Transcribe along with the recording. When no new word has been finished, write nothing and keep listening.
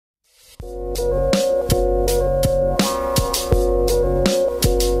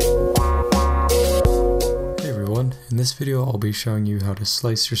this video, I'll be showing you how to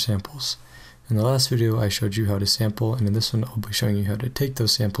slice your samples. In the last video, I showed you how to sample, and in this one, I'll be showing you how to take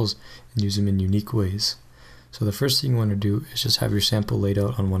those samples and use them in unique ways. So the first thing you want to do is just have your sample laid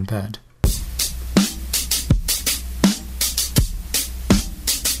out on one pad.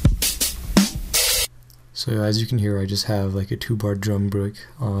 So as you can hear, I just have like a 2-bar drum break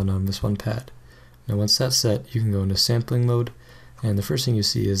on this one pad. Now once that's set, you can go into sampling mode, and the first thing you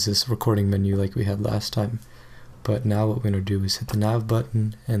see is this recording menu like we had last time. But now what we're going to do is hit the nav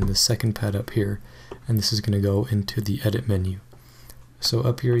button and the second pad up here, and this is going to go into the edit menu. So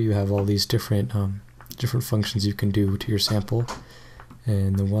up here you have all these different functions you can do to your sample,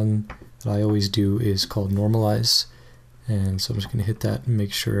 and the one that I always do is called Normalize, and so I'm just going to hit that and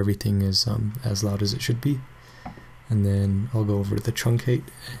make sure everything is as loud as it should be. And then I'll go over to the Truncate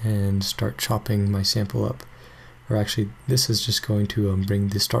and start chopping my sample up. Or actually, this is just going to bring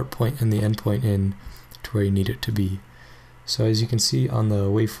the start point and the end point in to where you need it to be. So as you can see on the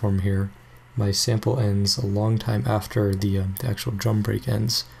waveform here, my sample ends a long time after the actual drum break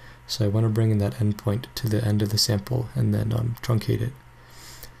ends. So I want to bring in that endpoint to the end of the sample and then truncate it.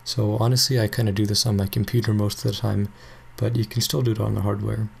 So honestly, I kind of do this on my computer most of the time, but you can still do it on the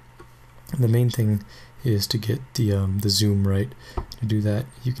hardware. The main thing is to get the zoom right. To do that,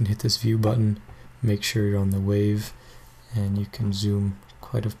 you can hit this view button, make sure you're on the wave, and you can zoom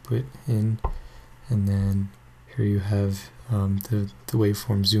quite a bit in, and then here you have the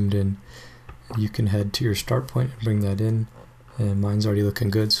waveform zoomed in. You can head to your start point and bring that in, and mine's already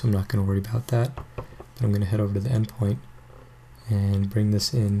looking good, so I'm not going to worry about that. But I'm going to head over to the end point and bring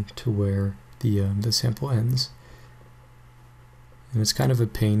this in to where the sample ends. And it's kind of a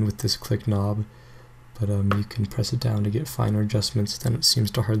pain with this click knob, but you can press it down to get finer adjustments. Then it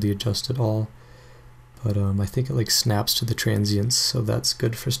seems to hardly adjust at all, but I think it like snaps to the transients, so that's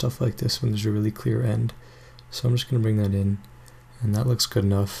good for stuff like this when there's a really clear end. So I'm just going to bring that in, and that looks good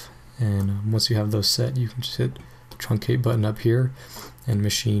enough. And once you have those set, you can just hit the truncate button up here, and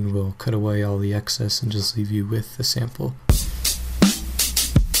Maschine will cut away all the excess and just leave you with the sample.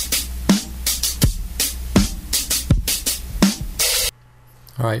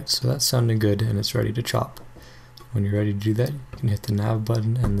 Alright, so that's sounding good and it's ready to chop. When you're ready to do that, you can hit the nav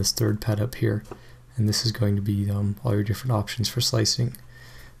button and this third pad up here, and this is going to be all your different options for slicing.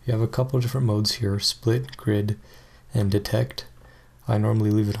 You have a couple of different modes here: split, grid, and detect. I normally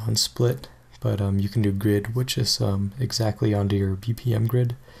leave it on split, but you can do grid, which is exactly onto your BPM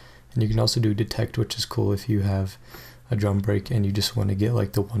grid, and you can also do detect, which is cool if you have a drum break and you just want to get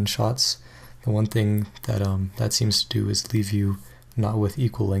like the one shots. The one thing that that seems to do is leave you not with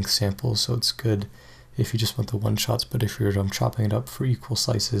equal length samples, so it's good if you just want the one shots, but if you're chopping it up for equal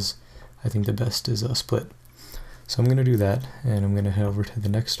slices, I think the best is a split. So I'm going to do that, and I'm going to head over to the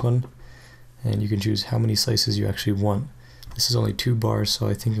next one, and you can choose how many slices you actually want. This is only 2 bars, so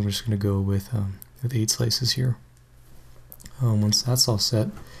I think I'm just going to go with 8 slices here. Once that's all set,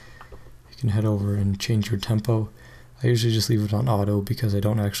 you can head over and change your tempo. I usually just leave it on auto because I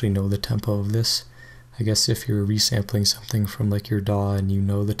don't actually know the tempo of this. I guess if you're resampling something from like your DAW and you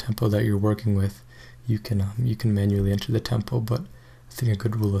know the tempo that you're working with, you can manually enter the tempo, but I think a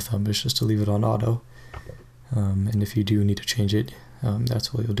good rule of thumb is just to leave it on auto. And if you do need to change it,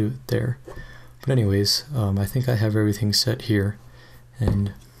 that's what you'll do it there. But anyways, I think I have everything set here,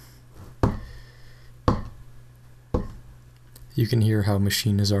 and you can hear how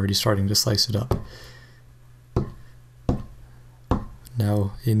Maschine is already starting to slice it up.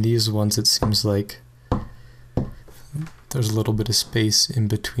 Now in these ones it seems like there's a little bit of space in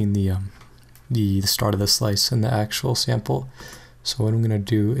between the start of the slice and the actual sample. So what I'm going to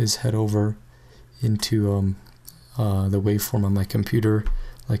do is head over into the waveform on my computer.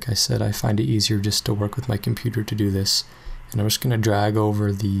 Like I said, I find it easier just to work with my computer to do this. And I'm just going to drag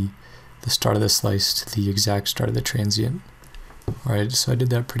over the start of the slice to the exact start of the transient. Alright, so I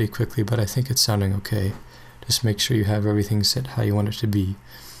did that pretty quickly, but I think it's sounding okay. Just make sure you have everything set how you want it to be.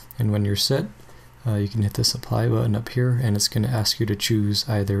 And when you're set, you can hit this apply button up here, and it's going to ask you to choose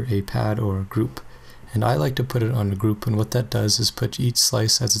either a pad or a group. And I like to put it on a group, and what that does is put each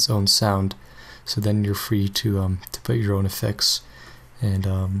slice as its own sound. So then you're free to put your own effects and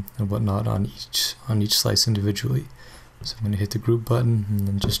whatnot on each slice individually. So I'm going to hit the group button and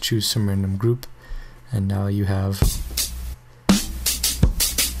then just choose some random group, and now you have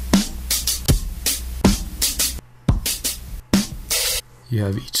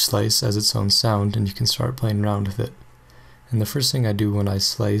each slice as its own sound, and you can start playing around with it. And the first thing I do when I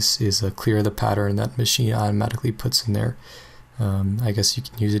slice is clear the pattern that Maschine automatically puts in there. I guess you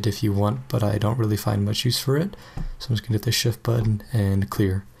can use it if you want, but I don't really find much use for it. So I'm just going to hit the shift button and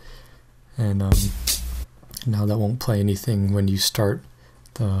clear. And Now that won't play anything when you start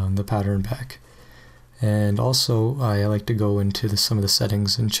the pattern back. And also I like to go into some of the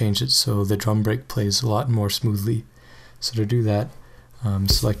settings and change it so the drum break plays a lot more smoothly. So to do that,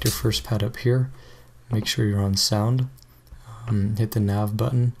 select your first pad up here, make sure you're on sound, hit the nav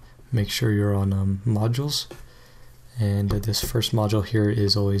button, make sure you're on modules, and this first module here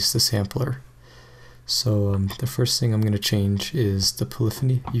is always the sampler. So the first thing I'm going to change is the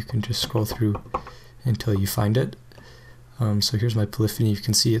polyphony. You can just scroll through until you find it. So here's my polyphony. You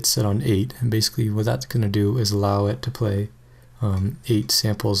can see it's set on 8, and basically what that's going to do is allow it to play 8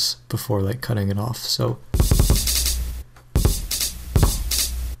 samples before like cutting it off. So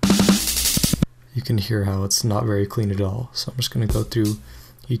you can hear how it's not very clean at all. So I'm just going to go through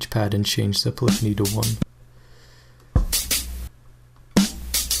each pad and change the polyphony to 1.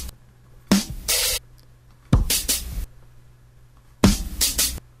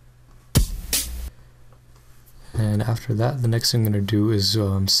 And after that, the next thing I'm going to do is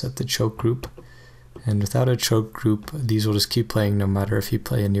set the choke group. And without a choke group, these will just keep playing no matter if you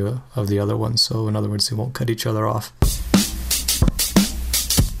play any of the other ones. So in other words, they won't cut each other off.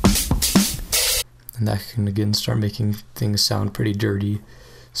 And that can again start making things sound pretty dirty.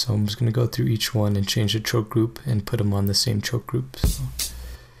 So I'm just going to go through each one and change the choke group and put them on the same choke group.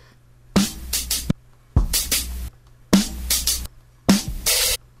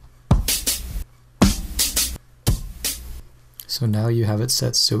 So now you have it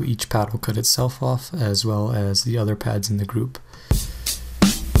set so each pad will cut itself off as well as the other pads in the group.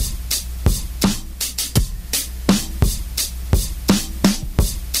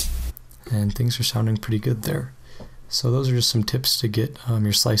 And things are sounding pretty good there. So those are just some tips to get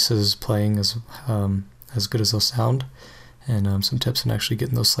your slices playing as good as they'll sound, and some tips on actually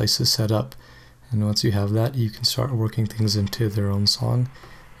getting those slices set up. And once you have that, you can start working things into their own song.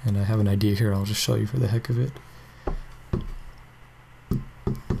 And I have an idea here, I'll just show you for the heck of it.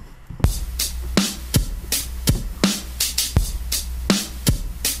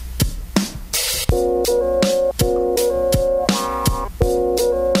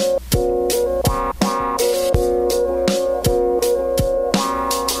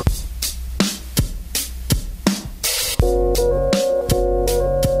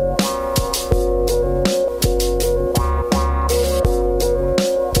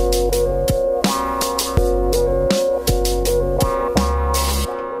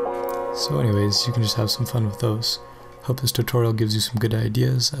 So anyways, you can just have some fun with those. Hope this tutorial gives you some good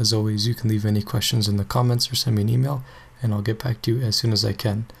ideas. As always, you can leave any questions in the comments or send me an email, and I'll get back to you as soon as I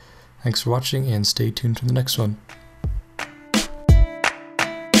can. Thanks for watching, and stay tuned for the next one.